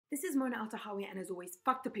This is Mona Eltahawy, and as always,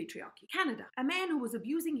 fuck the patriarchy. Canada. A man who was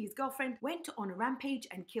abusing his girlfriend went on a rampage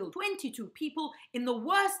and killed 22 people in the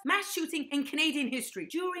worst mass shooting in Canadian history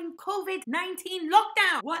during COVID-19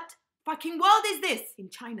 lockdown. What fucking world is this? In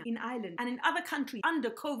China, in Ireland, and in other countries under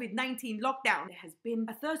COVID-19 lockdown, there has been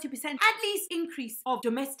a 30% at least increase of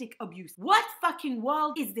domestic abuse. What fucking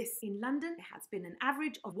world is this? In London, there has been an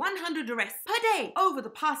average of 100 arrests per day over the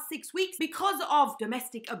past 6 weeks because of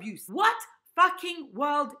domestic abuse. What fucking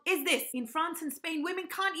world is this? In France and Spain, women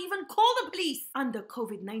can't even call the police under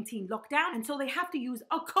COVID-19 lockdown, and so they have to use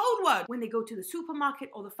a code word when they go to the supermarket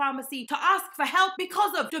or the pharmacy to ask for help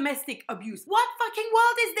because of domestic abuse. What fucking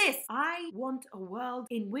world is this? I want a world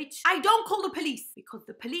in which I don't call the police because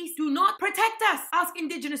the police do not protect us. Ask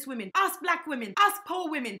Indigenous women, ask Black women, ask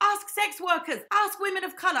poor women, ask sex workers, ask women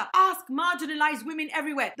of color, ask marginalized women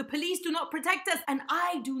everywhere. The police do not protect us, and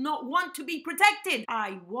I do not want to be protected.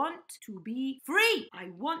 I want to be free. I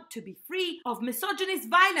want to be free of misogynist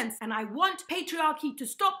violence, and I want patriarchy to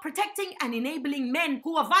stop protecting and enabling men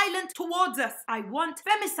who are violent towards us. I want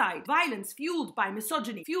femicide, violence fueled by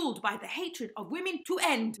misogyny, fueled by the hatred of women, to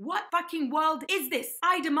end. What fucking world is this?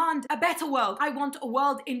 I demand a better world. I want a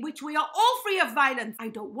world in which we are all free of violence. I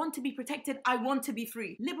don't want to be protected. I want to be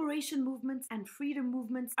free. Liberation movements and freedom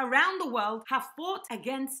movements around the world have fought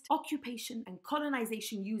against occupation and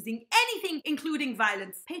colonization using anything including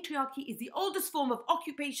violence. Patriarchy is the oldest form of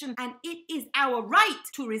occupation, and it is our right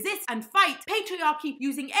to resist and fight patriarchy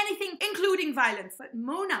using anything including violence. But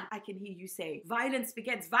Mona, I can hear you say, violence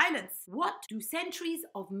begets violence. What do centuries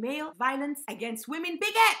of male violence against women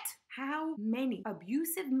beget? How many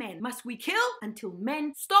abusive men must we kill until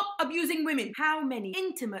men stop abusing women? How many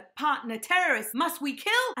intimate partner terrorists must we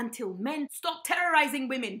kill until men stop terrorizing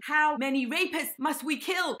women? How many rapists must we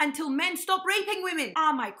kill until men stop raping women?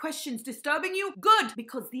 Are my questions disturbing you? Good,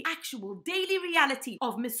 because the actual daily reality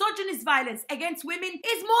of misogynist violence against women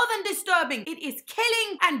is more than disturbing. It is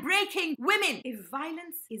killing and breaking women. If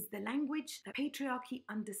violence is the language that patriarchy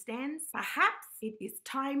understands, perhaps it is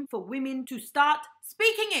time for women to start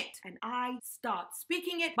speaking it. And I start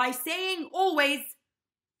speaking it by saying always,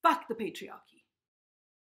 fuck the patriarchy.